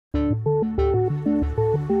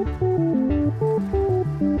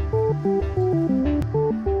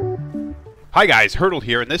Hi guys, Hurdle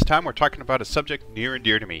here, and this time we're talking about a subject near and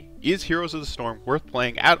dear to me. Is Heroes of the Storm worth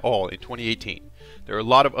playing at all in 2018? There are a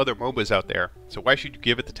lot of other MOBAs out there, so why should you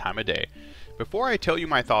give it the time of day? Before I tell you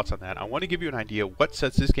my thoughts on that, I want to give you an idea of what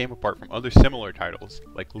sets this game apart from other similar titles,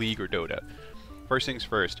 like League or Dota. First things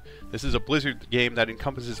first, this is a Blizzard game that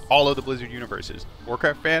encompasses all of the Blizzard universes.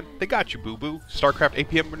 Warcraft fan? They got you, boo-boo. StarCraft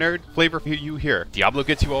APM nerd? Flavor for you here. Diablo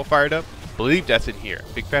gets you all fired up? Believe that's in here.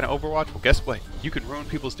 Big fan of Overwatch? Well, guess what? You can ruin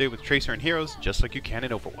people's day with Tracer and Heroes just like you can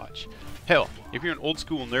in Overwatch. Hell, if you're an old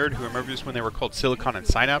school nerd who remembers when they were called Silicon and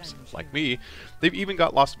Synapse, like me, they've even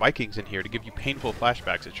got Lost Vikings in here to give you painful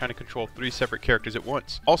flashbacks of trying to control 3 separate characters at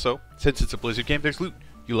once. Also, since it's a Blizzard game, there's loot.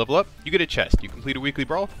 You level up, you get a chest. You complete a weekly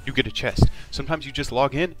brawl, you get a chest. Sometimes you just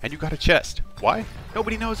log in and you got a chest. Why?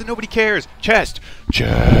 Nobody knows and nobody cares. Chest!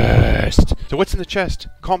 Chest! So what's in the chest?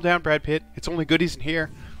 Calm down, Brad Pitt. It's only goodies in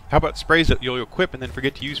here. How about sprays that you'll equip and then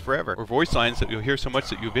forget to use forever? Or voice lines that you'll hear so much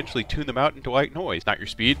that you eventually tune them out into white noise? Not your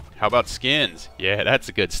speed? How about skins? Yeah, that's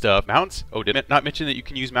the good stuff. Mounts? Oh, did it not mention that you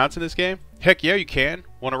can use mounts in this game? Heck yeah, you can.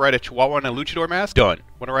 Want to ride a Chihuahua in a luchador mask? Done.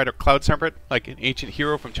 Want to ride a cloud serpent like an ancient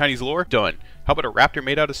hero from Chinese lore? Done. How about a raptor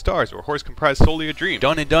made out of stars or a horse comprised solely of dreams?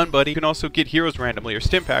 Done and done, buddy. You can also get heroes randomly or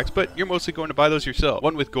stim packs, but you're mostly going to buy those yourself.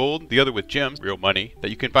 One with gold, the other with gems, real money, that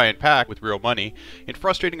you can buy in pack with real money, in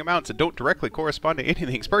frustrating amounts that don't directly correspond to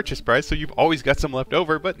anything's purchase price, so you've always got some left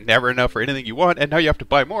over, but never enough for anything you want, and now you have to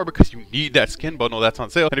buy more because you need that skin bundle that's on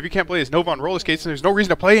sale. And if you can't play as Nova on roller skates, then there's no reason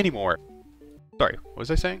to play anymore. Sorry, what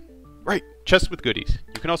was I saying? Right, chests with goodies.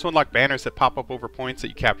 You can also unlock banners that pop up over points that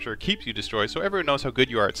you capture or keeps you destroy, so everyone knows how good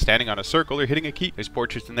you are at standing on a circle or hitting a key. There's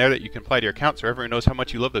portraits in there that you can apply to your account so everyone knows how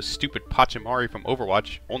much you love those stupid Pachimari from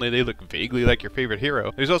Overwatch, only they look vaguely like your favorite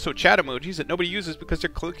hero. There's also chat emojis that nobody uses because they're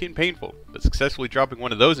clunky and painful, but successfully dropping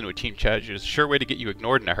one of those into a team chat is a sure way to get you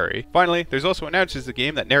ignored in a hurry. Finally, there's also announcers of the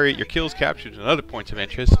game that narrate your kills, captures, and other points of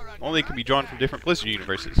interest, only can be drawn from different Blizzard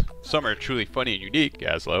universes. Some are truly funny and unique,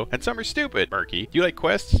 Gaslow, and some are stupid, murky. Do you like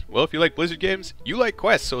quests? Well, if you like Blizzard games, you like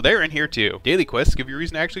quests, so they're in here too. Daily quests give you a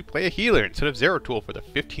reason to actually play a healer instead of Zero Tool for the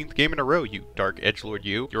 15th game in a row, you dark edgelord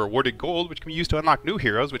you. You're awarded gold, which can be used to unlock new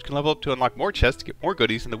heroes, which can level up to unlock more chests to get more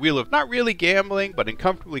goodies, and the wheel of not really gambling, but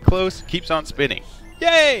uncomfortably close, keeps on spinning.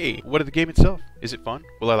 Yay! What of the game itself? Is it fun?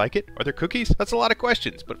 Will I like it? Are there cookies? That's a lot of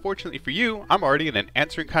questions, but fortunately for you, I'm already in an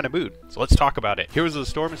answering kind of mood. So let's talk about it. Heroes of the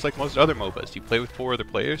Storm is like most other MOBAs. You play with 4 other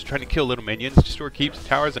players, trying to kill little minions, destroy keeps and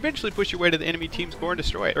towers, and eventually push your way to the enemy team's core and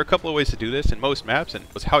destroy it. There are a couple of ways to do this in most maps, and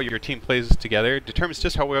how your team plays together determines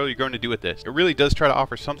just how well you're going to do with this. It really does try to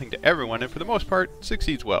offer something to everyone, and for the most part,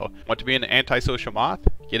 succeeds well. Want to be an antisocial moth?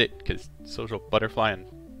 Get it? Because social butterfly and...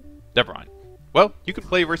 never mind. Well, you can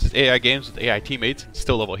play versus AI games with AI teammates and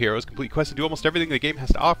still level heroes, complete quests, and do almost everything the game has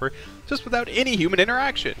to offer, just without any human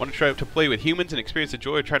interaction. Want to try to play with humans and experience the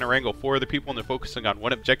joy of trying to wrangle 4 other people and they're focusing on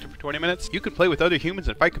one objective for 20 minutes? You can play with other humans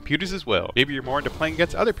and fight computers as well. Maybe you're more into playing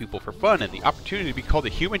against other people for fun and the opportunity to be called a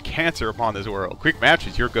human cancer upon this world. Quick match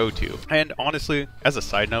is your go-to. And honestly, as a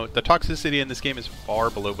side note, the toxicity in this game is far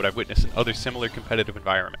below what I've witnessed in other similar competitive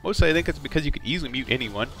environments. Mostly I think it's because you can easily mute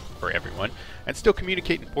anyone, or everyone, and still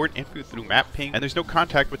communicate important info through map ping, and there's no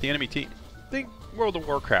contact with the enemy team. Think World of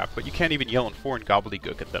Warcraft, but you can't even yell in foreign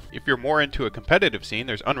gobbledygook at them. If you're more into a competitive scene,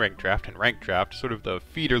 there's unranked draft and ranked draft, sort of the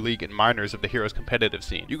feeder league and minors of the heroes competitive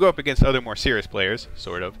scene. You go up against other more serious players,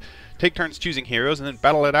 sort of, take turns choosing heroes, and then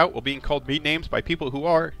battle it out while being called mean names by people who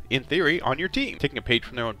are, in theory, on your team. Taking a page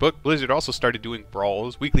from their own book, Blizzard also started doing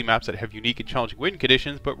brawls, weekly maps that have unique and challenging win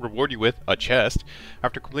conditions, but reward you with a chest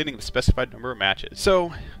after completing the specified number of matches.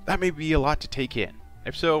 So, that may be a lot to take in.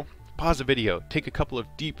 If so, pause the video, take a couple of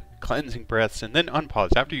deep, cleansing breaths, and then unpause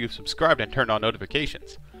after you've subscribed and turned on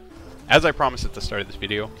notifications. As I promised at the start of this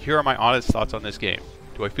video, here are my honest thoughts on this game.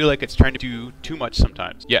 Do I feel like it's trying to do too much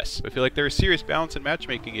sometimes? Yes. I feel like there are serious balance and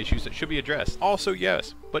matchmaking issues that should be addressed. Also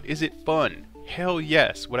yes. But is it fun? Hell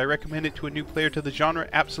yes. Would I recommend it to a new player to the genre?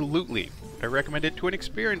 Absolutely. Would I recommend it to an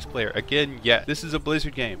experienced player? Again, yes. This is a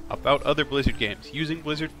Blizzard game about other Blizzard games, using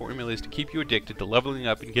Blizzard formulas to keep you addicted to leveling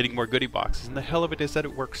up and getting more goodie boxes, and the hell of it is that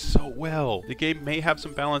it works so well. The game may have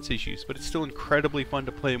some balance issues, but it's still incredibly fun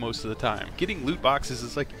to play most of the time. Getting loot boxes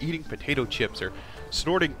is like eating potato chips or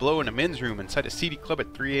snorting blow in a men's room inside a seedy club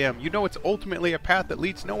at 3 AM. You know it's ultimately a path that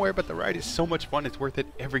leads nowhere, but the ride is so much fun it's worth it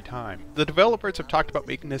every time. The developers have talked about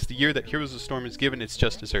making this the year that Heroes of the Storm is given its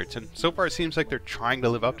just desserts, and so far it seems like they're trying to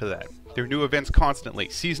live up to that. There are new events constantly,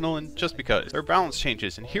 seasonal and just because. There are balance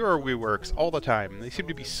changes and hero reworks all the time, and they seem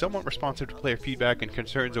to be somewhat responsive to player feedback and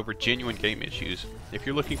concerns over genuine game issues. If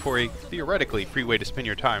you're looking for a, theoretically, free way to spend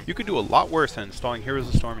your time, you could do a lot worse than installing Heroes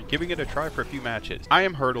of the Storm and giving it a try for a few matches. I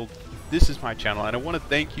am Hurdled. this is my channel, and I want to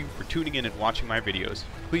thank you for tuning in and watching my videos.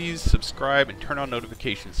 Please subscribe and turn on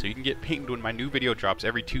notifications so you can get pinged when my new video drops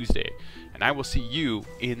every Tuesday, and I will see you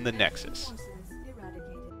in the Nexus.